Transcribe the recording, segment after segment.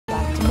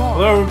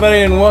Hello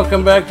everybody and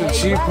welcome back to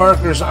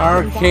G.Parkers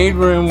Arcade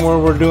Room, where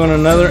we're doing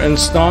another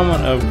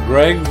installment of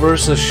Greg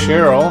vs.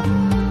 Cheryl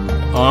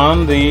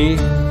on the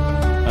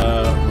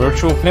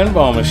virtual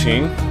pinball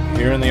machine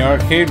here in the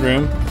arcade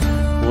room.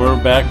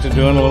 We're back to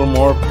doing a little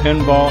more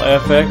Pinball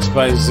FX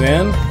by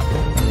Zen.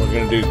 We're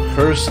going to do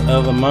Curse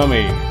of the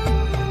Mummy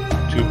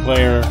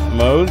 2-player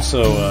mode,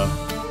 so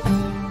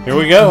here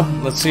we go.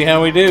 Let's see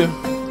how we do.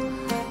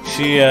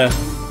 She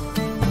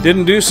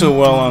didn't do so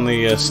well on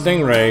the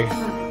Stingray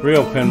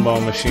real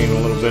pinball machine a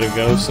little bit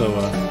ago, so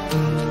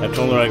I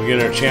told her I'd get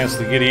her a chance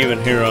to get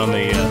even here on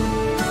the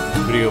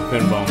video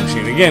pinball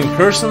machine. Again,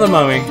 Curse of the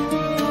Mummy,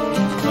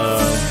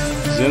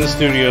 Zen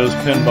Studios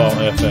Pinball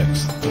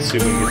FX. Let's see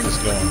if we can get this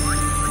going.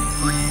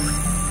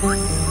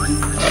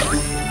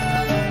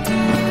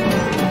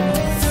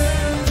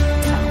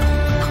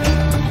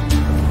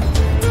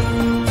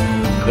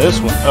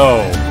 This one,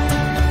 oh,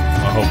 I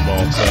hope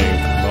ball save,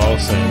 ball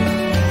save.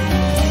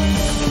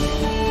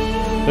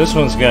 This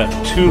one's got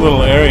two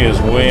little areas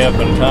way up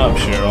on top,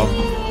 Cheryl.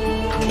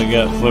 They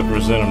got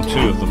flippers in them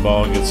too if the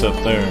ball gets up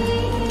there.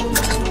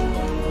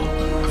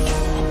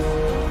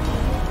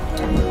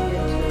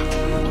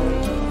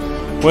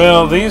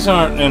 Well, these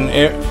aren't in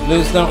air,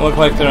 these don't look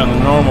like they're on the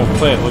normal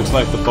plate. It looks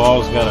like the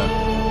ball's gotta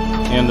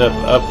end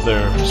up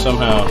there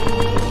somehow.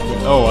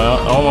 Oh, well,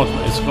 almost,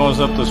 it goes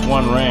up this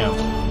one ramp.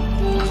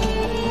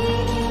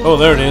 Oh,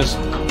 there it is.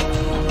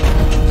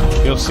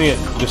 You'll see it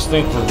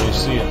distinctly. You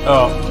see it.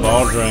 Oh,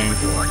 ball drain.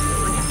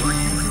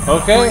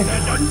 Okay.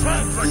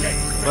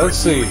 Let's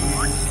see.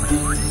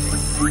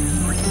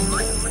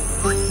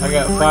 I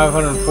got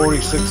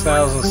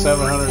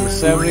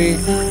 546,770,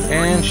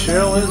 and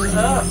Cheryl is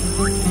up.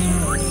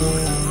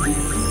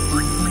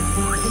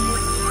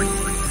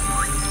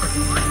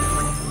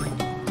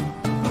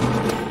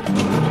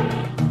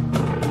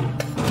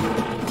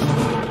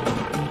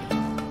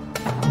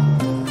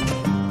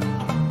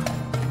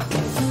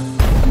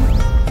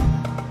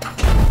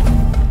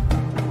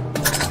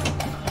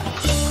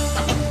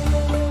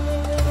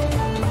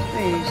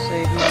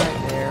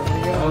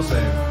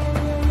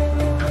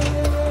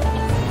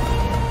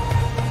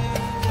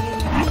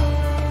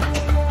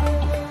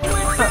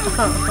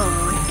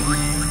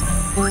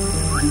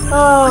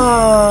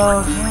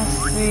 Oh,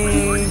 let's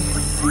see,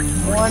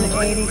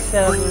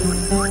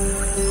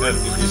 187.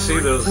 Did you see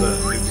those? Did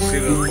you see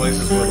those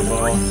places with the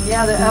ball?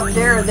 Yeah, up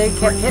there they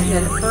kept hitting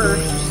it at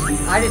first.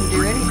 I didn't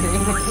do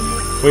anything.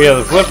 Well, yeah,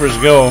 the flippers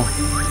go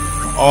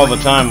all the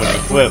time when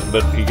you flip,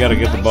 but you got to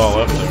get the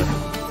ball up there.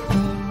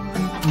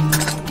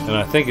 And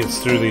I think it's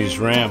through these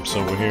ramps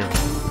over here.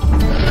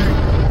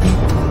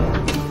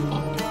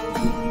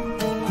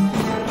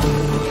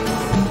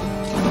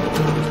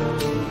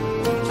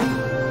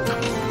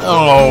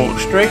 Oh,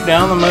 straight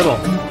down the middle.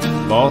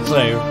 Ball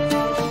save.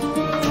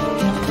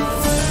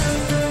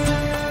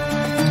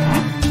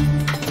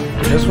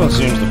 This one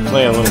seems to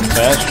play a little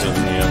faster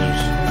than the others.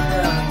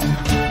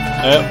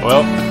 Yeah,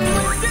 well,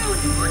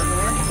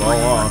 ball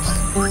lost.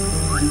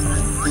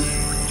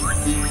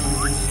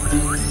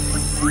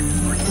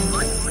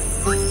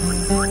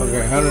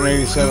 Okay,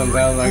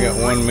 187,000. I got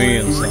 1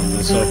 million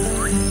something. So,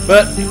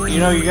 but you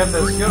know, you got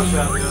that skill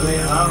shot the other day,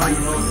 and I don't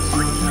even know what the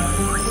skill shot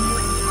is.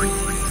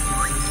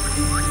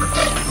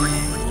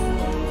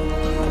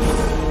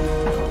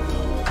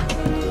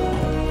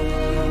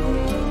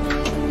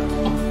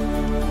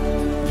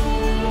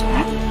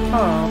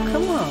 Oh,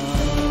 come on.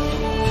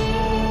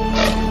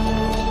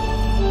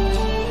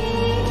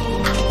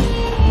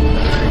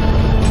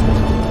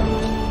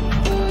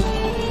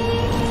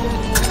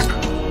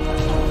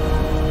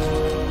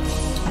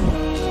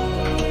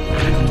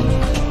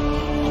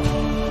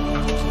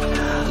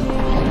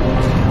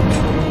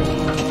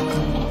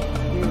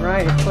 You're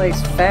right, it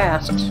plays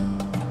fast.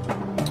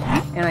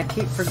 And I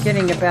keep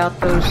forgetting about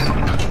those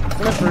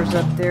flippers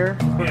up there.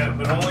 Yeah,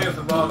 but only if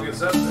the ball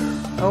gets up there.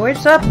 Oh,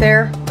 it's up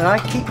there, but I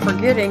keep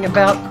forgetting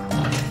about...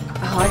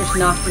 Oh, I just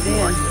knocked it in.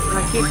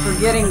 I keep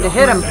forgetting to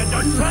hit them.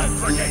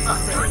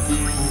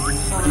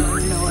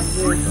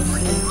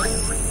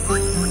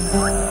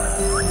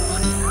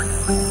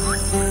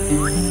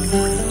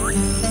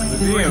 The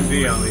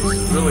DMD on these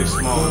is really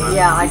small. And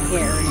yeah, I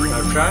can't read it.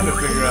 I'm trying to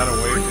figure out a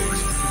way to...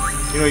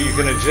 You know, you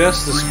can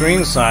adjust the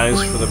screen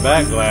size for the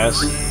back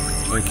glass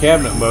in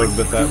cabinet mode,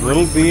 but that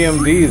little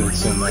DMD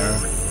that's in there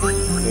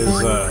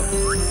is...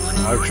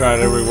 I've tried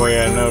every way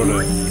I know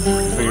to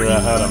figure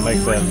out how to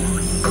make that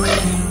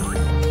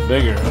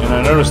bigger. And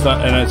I noticed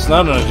that, and it's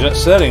not an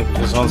adjust setting,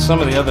 it's on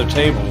some of the other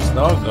tables.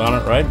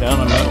 Doggone it, right down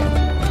the middle.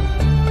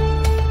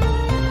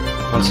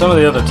 On some of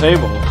the other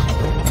tables,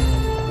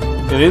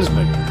 it is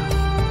bigger.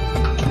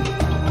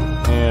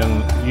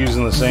 And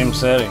using the same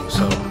setting,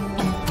 so.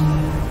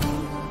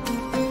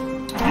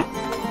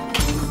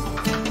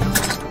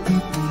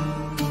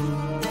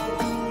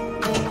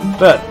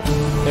 But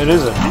it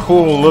is a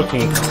cool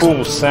looking,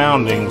 cool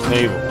sounding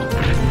table.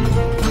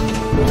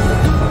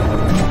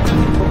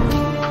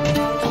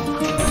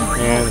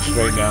 And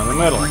straight down the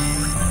middle.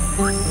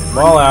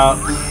 Ball out.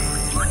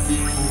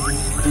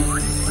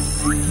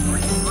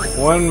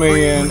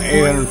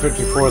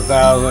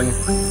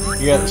 1,854,000.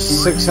 You got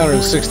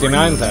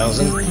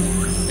 669,000.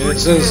 And it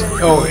says,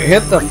 oh,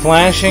 hit the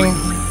flashing.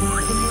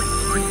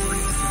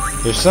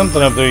 There's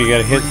something up there you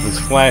gotta hit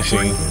that's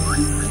flashing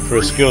for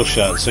a skill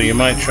shot, so you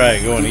might try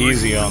it going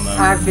easy on them.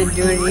 I've been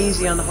doing it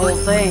easy on the whole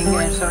thing,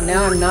 and so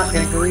now I'm not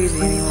going to go easy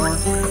anymore.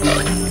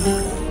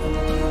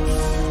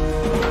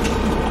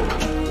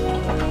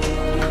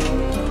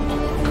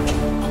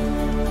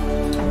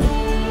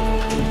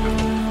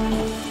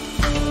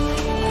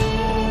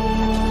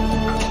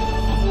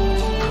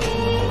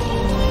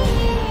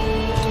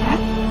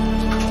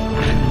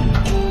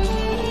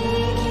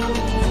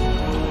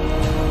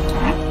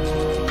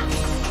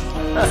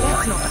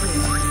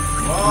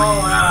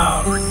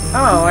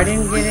 Oh, I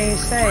didn't get any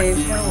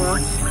saves. Oh well.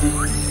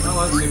 Well,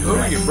 let's see.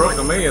 Ooh, you broke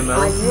 $1 million though.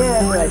 I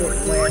did, but I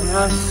didn't win.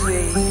 Let's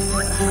see.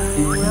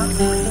 Well,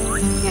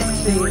 can't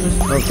see.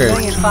 Okay.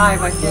 $1,500,000,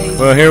 I think.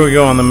 Well, here we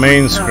go on the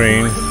main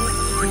screen.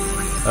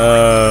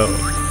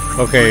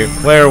 Okay,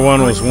 player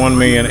 1 was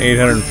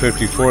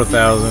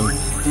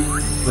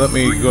 1,854,000. Let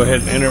me go ahead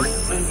and enter.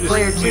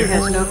 Player 2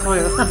 has no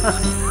clue.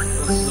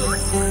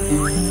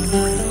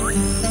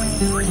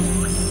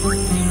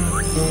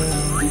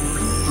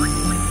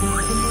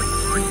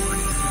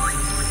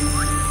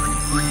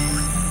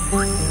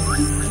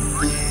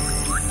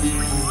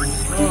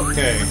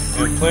 Okay,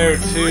 and player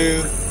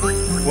 2,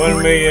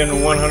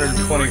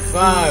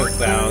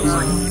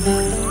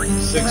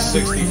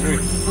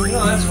 1,125,663. You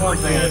know, that's one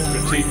thing I'd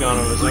critique on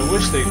them is I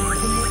wish they'd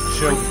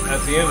show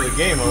at the end of the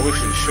game. I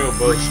wish they'd show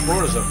both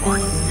scores up on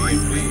the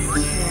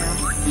V&V.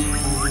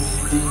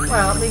 Yeah.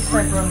 Well, at least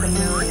I broke $1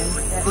 million.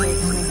 That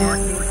makes me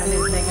happy. I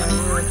didn't think I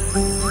would.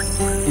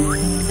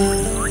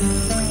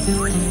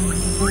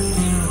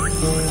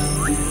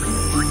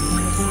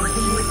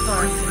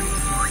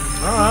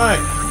 All right.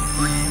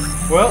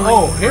 Well,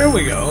 oh, here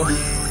we go.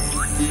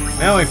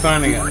 Now we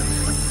finally got it.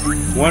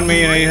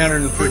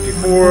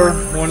 1,854,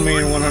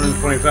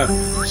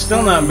 1,125.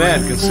 Still not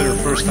bad considering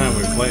the first time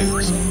we played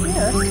this.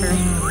 Yeah, that's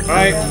true. All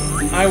right,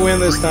 I win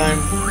this time.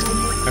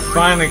 I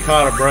finally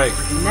caught a break.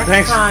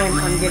 Next time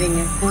I'm getting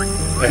it.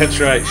 That's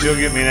right. She'll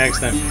get me next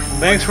time.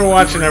 Thanks for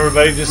watching,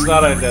 everybody. Just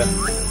thought I'd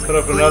put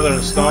up another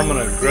installment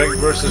of Greg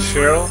versus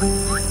Cheryl.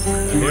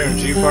 Here in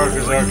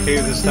G.Parkers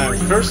Arcade this time.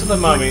 Curse of the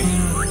Mummy.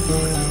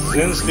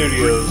 Zen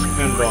Studios,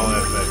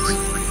 Pinball FX.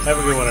 Have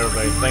a good one,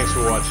 everybody. Thanks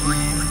for watching.